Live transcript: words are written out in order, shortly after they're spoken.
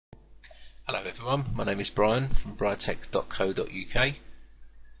Hello everyone, my name is Brian from Britec.co.uk,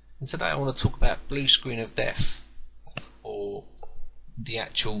 and today I want to talk about blue screen of death, or the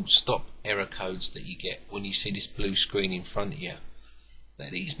actual stop error codes that you get when you see this blue screen in front of you. Now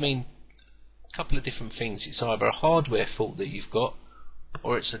these mean a couple of different things. It's either a hardware fault that you've got,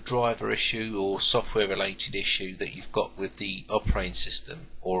 or it's a driver issue or software related issue that you've got with the operating system,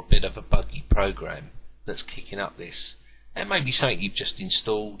 or a bit of a buggy program that's kicking up this. It may be something you've just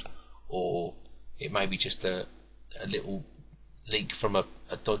installed, or it may be just a little leak from a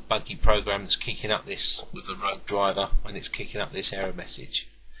buggy program that's kicking up this with a rogue driver, and it's kicking up this error message.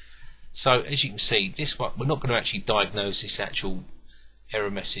 So as you can see, this one, we're not going to actually diagnose this actual error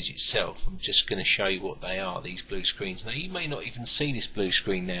message itself. I'm just going to show you what they are, these blue screens. Now you may not even see this blue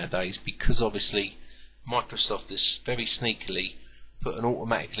screen nowadays, because obviously Microsoft has very sneakily put an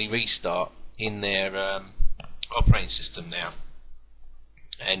automatically restart in their operating system now,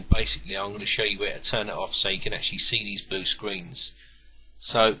 and basically I'm going to show you where to turn it off so you can actually see these blue screens.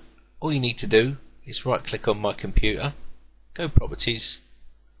 So all you need to do is right click on my computer, go properties,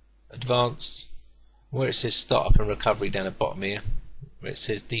 advanced, where it says startup and recovery down the bottom here, where it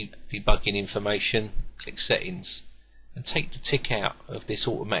says debugging information, click settings and take the tick out of this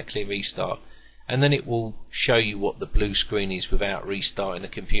automatically restart, and then it will show you what the blue screen is without restarting the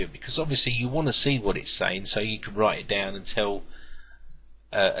computer, because obviously you want to see what it's saying so you can write it down and tell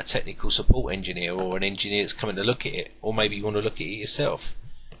a technical support engineer or an engineer that's coming to look at it, or maybe you want to look at it yourself.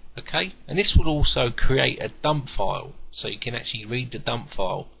 Okay, and this will also create a dump file so you can actually read the dump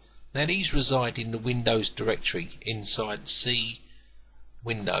file. Now these reside in the Windows directory inside C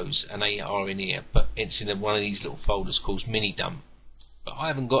Windows, and they are in here, but it's in one of these little folders called Minidump. But I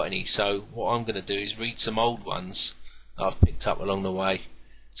haven't got any, so what I'm going to do is read some old ones that I've picked up along the way,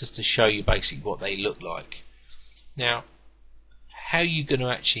 just to show you basically what they look like. Now, how are you going to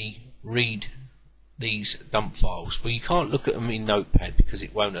actually read these dump files? Well, you can't look at them in Notepad because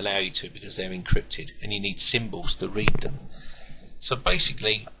it won't allow you to, because they're encrypted and you need symbols to read them. So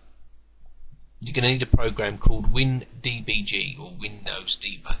basically you're going to need a program called WinDbg, or Windows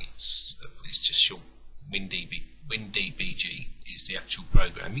Debug. It's just short. WinDbg is the actual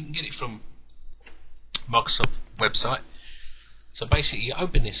program. You can get it from Microsoft website. So basically you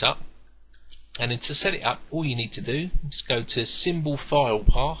open this up, and then to set it up all you need to do is go to symbol file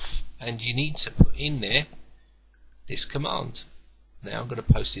path, and you need to put in there this command. Now I'm going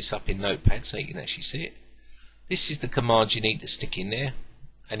to post this up in Notepad so you can actually see it. This is the command you need to stick in there,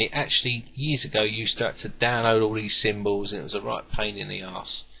 and it actually years ago you used to have to download all these symbols and it was a right pain in the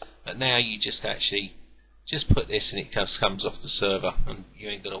arse, but now you just put this and it comes off the server and you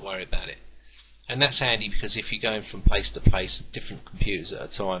ain't going to worry about it. And that's handy because if you're going from place to place, different computers at a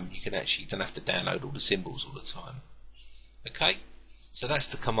time, you don't have to download all the symbols all the time. Okay, so that's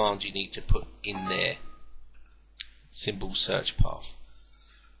the command you need to put in there, symbol search path.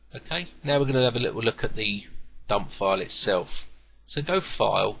 Okay, now we're going to have a little look at the dump file itself. So go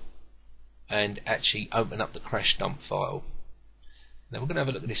file and actually open up the crash dump file. Now we're going to have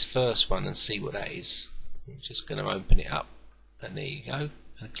a look at this first one and see what that is. I'm just going to open it up, and there you go,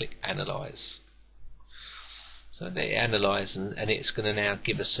 and click analyze. So let it analyze, and it's going to now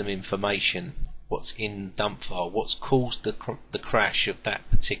give us some information, what's in dump file, what's caused the crash of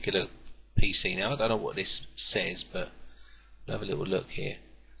that particular PC. Now I don't know what this says, but we'll have a little look here.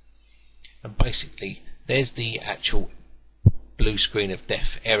 And basically there's the actual blue screen of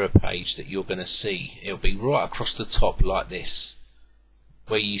death error page that you're going to see. It'll be right across the top like this,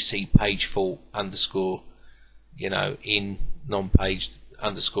 where you see page fault underscore, in non-page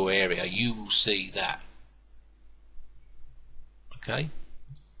underscore area. You will see that. Okay,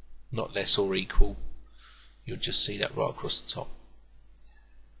 not less or equal, you'll just see that right across the top.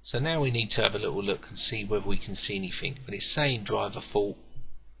 So now we need to have a little look and see whether we can see anything, but it's saying driver fault,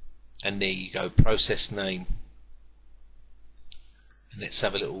 and there you go, process name. And let's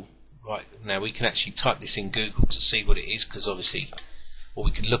have a little, right, now we can actually type this in Google to see what it is, because obviously, or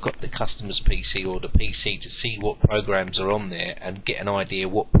we can look up the customer's PC or the PC to see what programs are on there and get an idea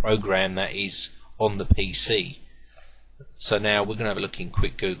what program that is on the PC. So now we're going to have a look in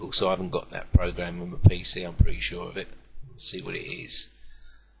quick Google. So I haven't got that program on my PC, I'm pretty sure of it. Let's see what it is.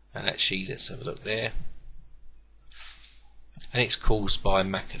 And actually let's have a look there. And it's caused by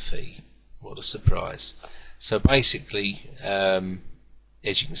McAfee. What a surprise. So basically, as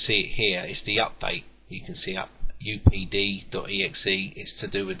you can see it here, it's the update. You can see up upd.exe. It's to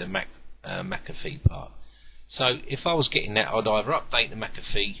do with the McAfee part. So if I was getting that, I'd either update the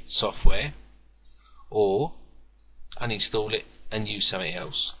McAfee software or uninstall it and use something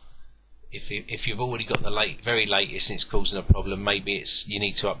else. if you've already got the very latest and it's causing a problem, maybe you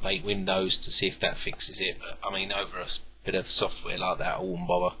need to update Windows to see if that fixes it. But I mean, over a bit of software like that, I wouldn't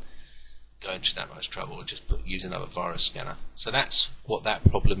bother going to that much trouble. Just use another virus scanner. So that's what that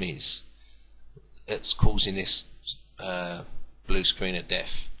problem is. It's causing this blue screen of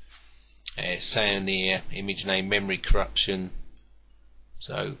death. Saying the image name memory corruption.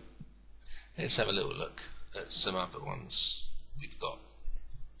 So let's have a little look at some other ones we've got.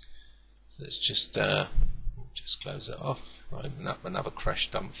 So let's just close that off. Open up another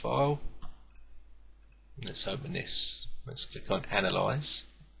crash dump file. Let's open this. Let's click on Analyze,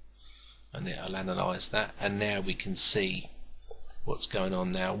 and it'll analyze that. And now we can see what's going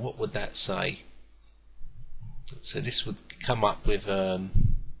on. Now, what would that say? So this would come up with. You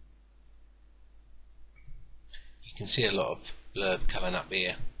can see a lot of blurb coming up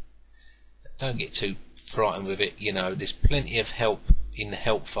here. Don't get too frightened with it. You know, there's plenty of help in the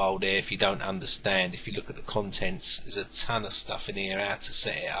help file there if you don't understand. If you look at the contents, there's a ton of stuff in here, how to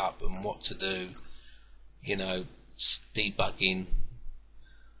set it up and what to do, you know, debugging,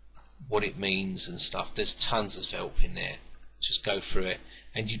 what it means and stuff. There's tons of help in there. Just go through it,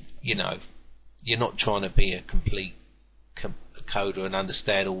 and you know, you're not trying to be a complete coder and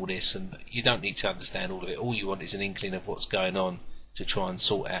understand all this, and you don't need to understand all of it. All you want is an inkling of what's going on to try and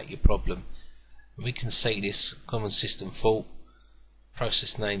sort out your problem. And we can see this common system fault,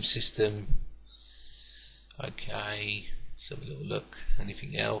 process name system. Okay, let's have a little look.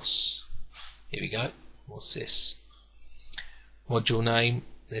 Anything else? Here we go. What's this? Module name.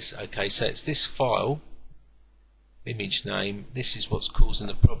 This. Okay, so it's this file, image name. This is what's causing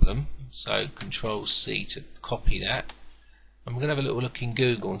the problem. So Control C to copy that. I'm going to have a little look in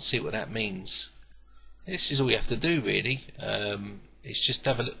Google and see what that means. This is all you have to do really. It's just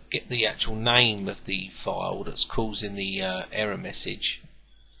have a look, get the actual name of the file that's causing the error message.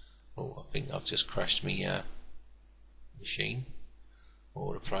 Oh, I think I've just crashed my machine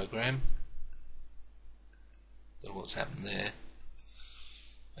or the program. Don't know what's happened there.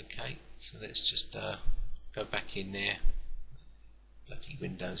 Okay, so let's just go back in there. Bloody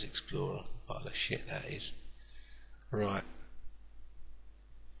Windows Explorer, pile of shit that is. Right.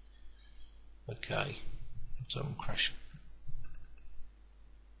 Okay, so I'm crashing.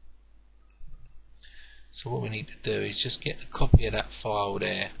 So what we need to do is just get a copy of that file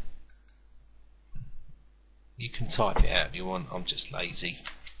there. You can type it out if you want. I'm just lazy.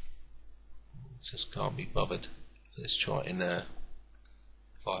 Just can't be bothered. So let's try it in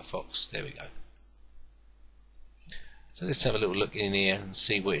Firefox. There we go. So let's have a little look in here and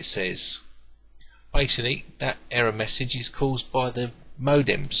see what it says. Basically, that error message is caused by the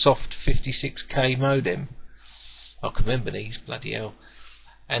modem, soft 56k modem. I can remember these, bloody hell.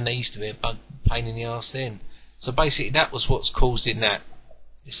 And they used to be a bug pain in the arse then. So basically that was what's causing that.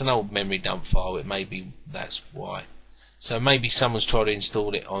 It's an old memory dump file, it may be that's why. So maybe someone's tried to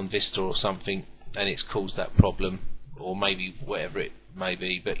install it on Vista or something and it's caused that problem, or maybe whatever it may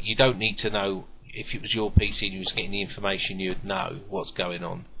be. But you don't need to know. If it was your PC and you was getting the information, you'd know what's going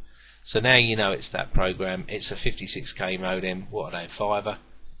on. So now you know it's that program. It's a 56k modem. What are they, $5?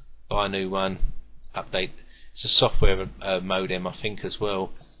 Buy a new one, update. It's a software modem, I think, as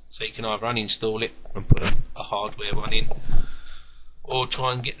well. So you can either uninstall it and put a hardware one in, or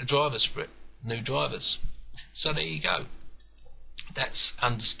try and get the drivers for it, new drivers. So there you go. That's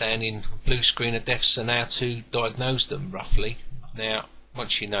understanding blue screen of deaths and how to diagnose them roughly. Now,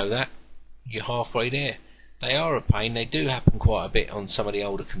 once you know that, you're halfway there. They are a pain. They do happen quite a bit on some of the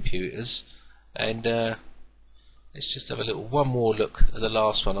older computers. And let's just have a little one more look at the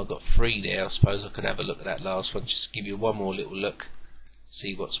last one. I've got 3 there. I suppose I could have a look at that last one. Just give you one more little look,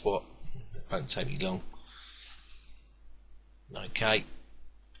 see what's what. It won't take me long. Okay,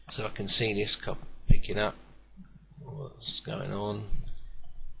 so I can see this picking up. What's going on?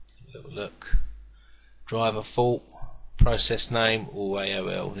 A little look. Driver fault, process name, or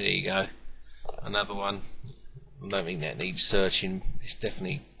AOL. There you go. Another one. I don't think that needs searching. It's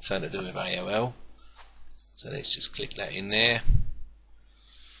definitely something to do with AOL. So let's just click that in there.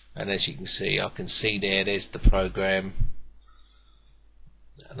 And as you can see, I can see there's the program.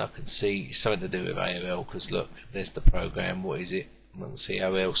 And I can see something to do with AOL, because look, there's the program. What is it? I can see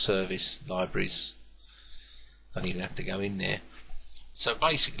AOL service libraries. Don't even have to go in there. So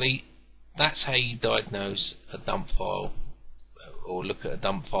basically, that's how you diagnose a dump file, or look at a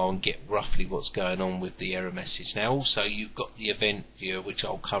dump file and get roughly what's going on with the error message. Now also you've got the event viewer, which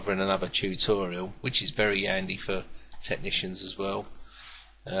I'll cover in another tutorial, which is very handy for technicians as well.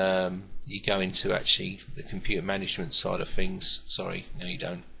 You go into actually the computer management side of things. Sorry, no you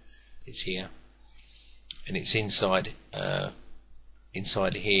don't. It's here, and it's inside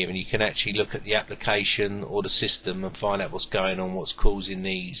inside of here, and you can actually look at the application or the system and find out what's going on, what's causing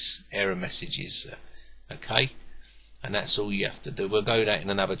these error messages. Okay, and that's all you have to do. We'll go over that in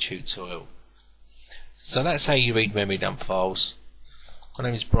another tutorial. So that's how you read memory dump files. My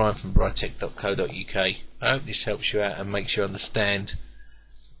name is Brian from Britec.co.uk. I hope this helps you out and makes you understand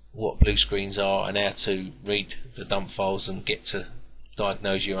what blue screens are and how to read the dump files and get to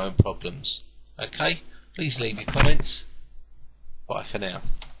diagnose your own problems. Okay, please leave your comments. Bye for now.